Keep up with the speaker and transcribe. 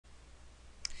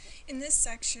In this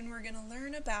section, we're going to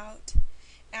learn about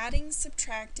adding,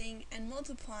 subtracting, and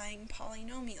multiplying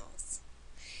polynomials,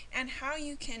 and how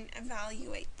you can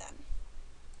evaluate them.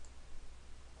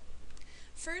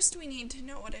 First, we need to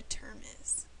know what a term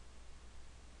is.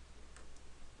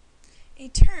 A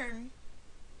term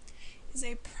is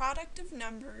a product of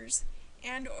numbers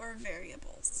and/or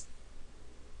variables.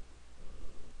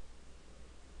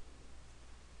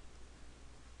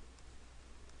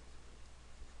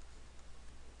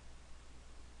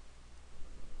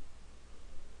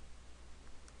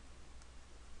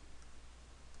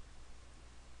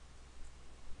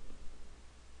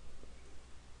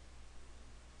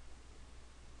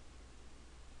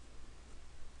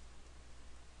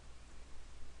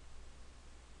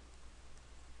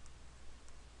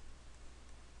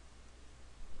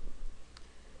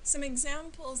 Some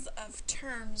examples of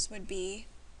terms would be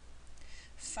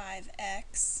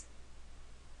 5x,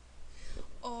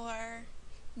 or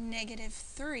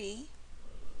 -3,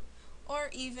 or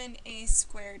even a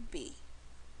squared b.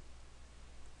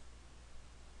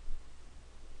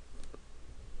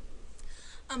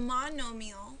 A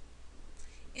monomial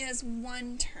is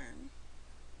one term.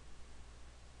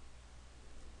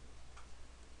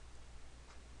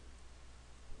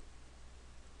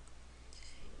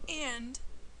 And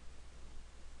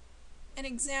an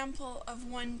example of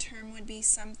one term would be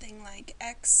something like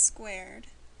x squared,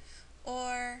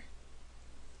 or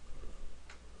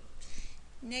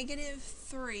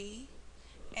 -3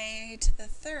 a to the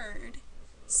third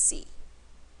c.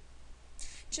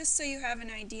 Just so you have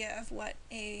an idea of what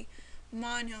a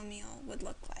monomial would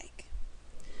look like.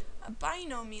 A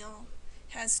binomial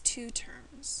has two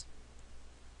terms.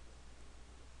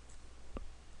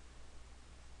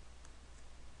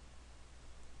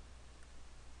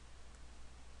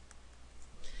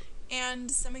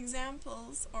 And some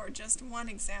examples, or just one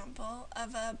example,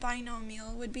 of a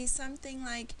binomial would be something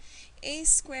like a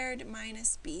squared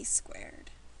minus b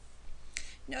squared.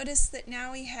 Notice that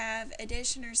now we have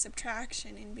addition or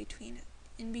subtraction in between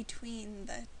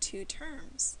the two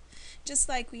terms, just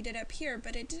like we did up here,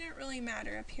 but it didn't really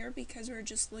matter up here because we're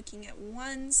just looking at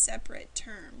one separate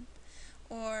term,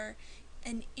 or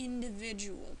an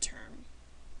individual term.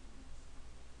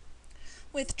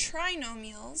 With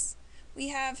trinomials, we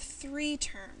have three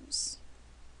terms.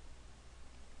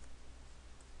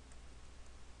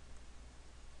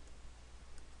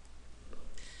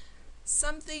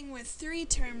 Something with three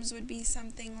terms would be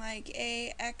something like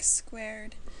ax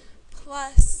squared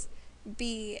plus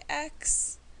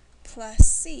bx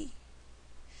plus c.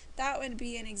 That would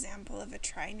be an example of a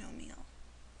trinomial.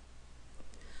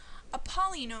 A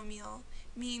polynomial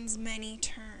means many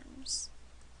terms.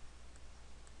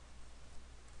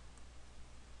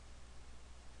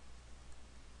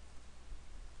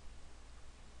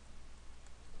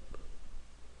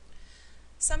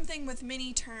 Something with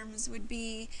many terms would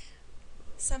be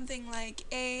something like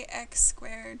ax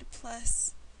squared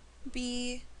plus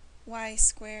by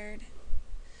squared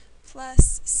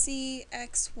plus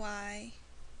cxy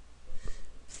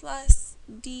plus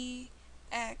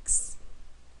dx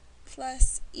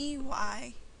plus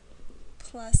ey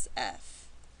plus f.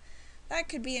 That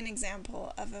could be an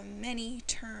example of a many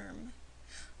term,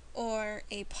 or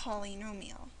a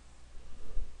polynomial.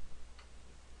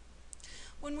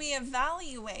 When we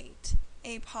evaluate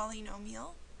a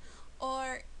polynomial,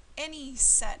 or any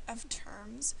set of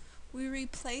terms, we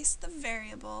replace the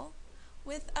variable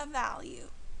with a value.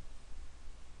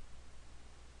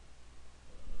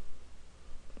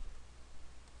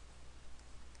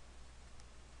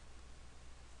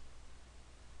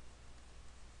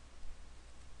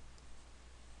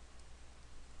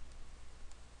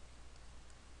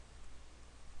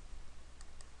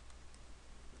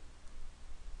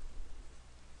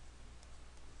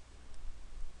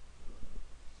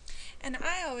 And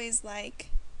I always like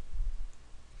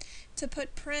to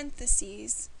put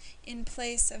parentheses in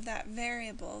place of that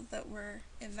variable that we're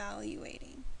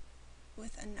evaluating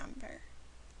with a number.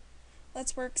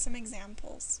 Let's work some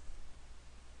examples.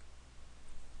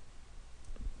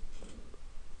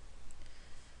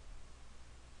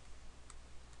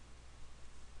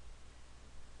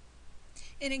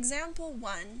 In example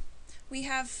 1, we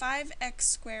have 5x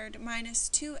squared minus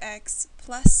 2x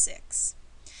plus 6.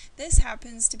 This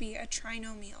happens to be a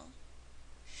trinomial.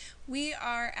 We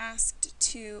are asked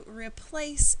to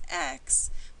replace x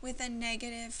with a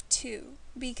 -2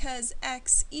 because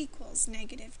x equals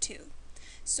 -2.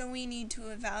 So we need to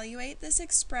evaluate this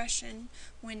expression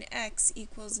when x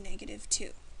equals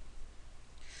 -2.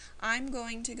 I'm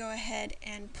going to go ahead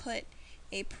and put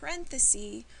a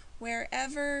parenthesis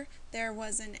wherever there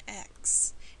was an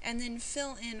x, and then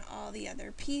fill in all the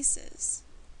other pieces.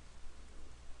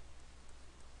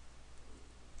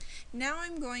 Now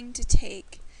I'm going to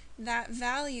take that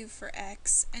value for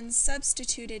x and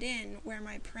substitute it in where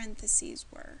my parentheses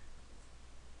were.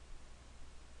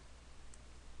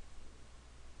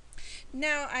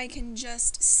 Now I can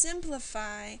just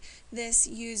simplify this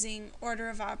using order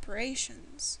of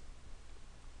operations.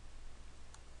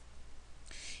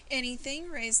 Anything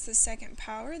raised to the second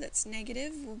power that's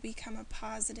negative will become a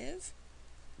positive.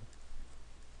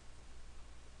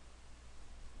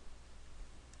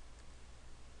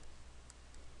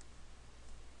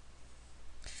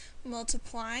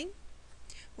 Multiplying,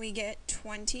 we get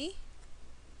 20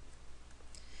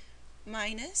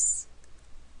 minus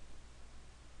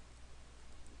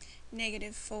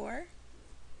negative 4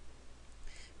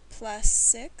 plus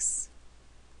 6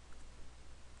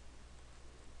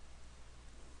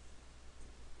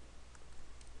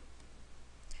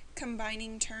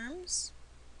 combining terms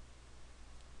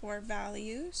or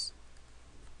values.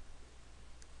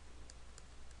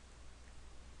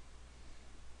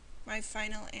 My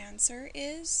final answer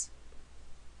is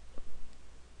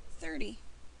 30.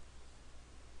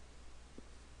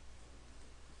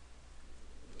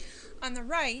 On the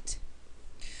right,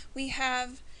 we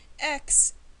have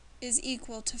x is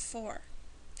equal to 4.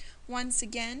 Once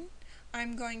again,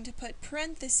 I'm going to put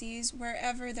parentheses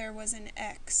wherever there was an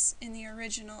x in the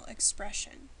original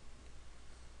expression,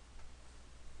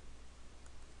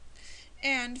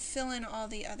 and fill in all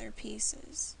the other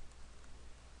pieces.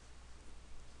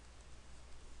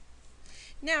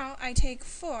 Now I take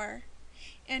 4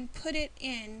 and put it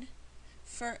in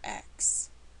for x.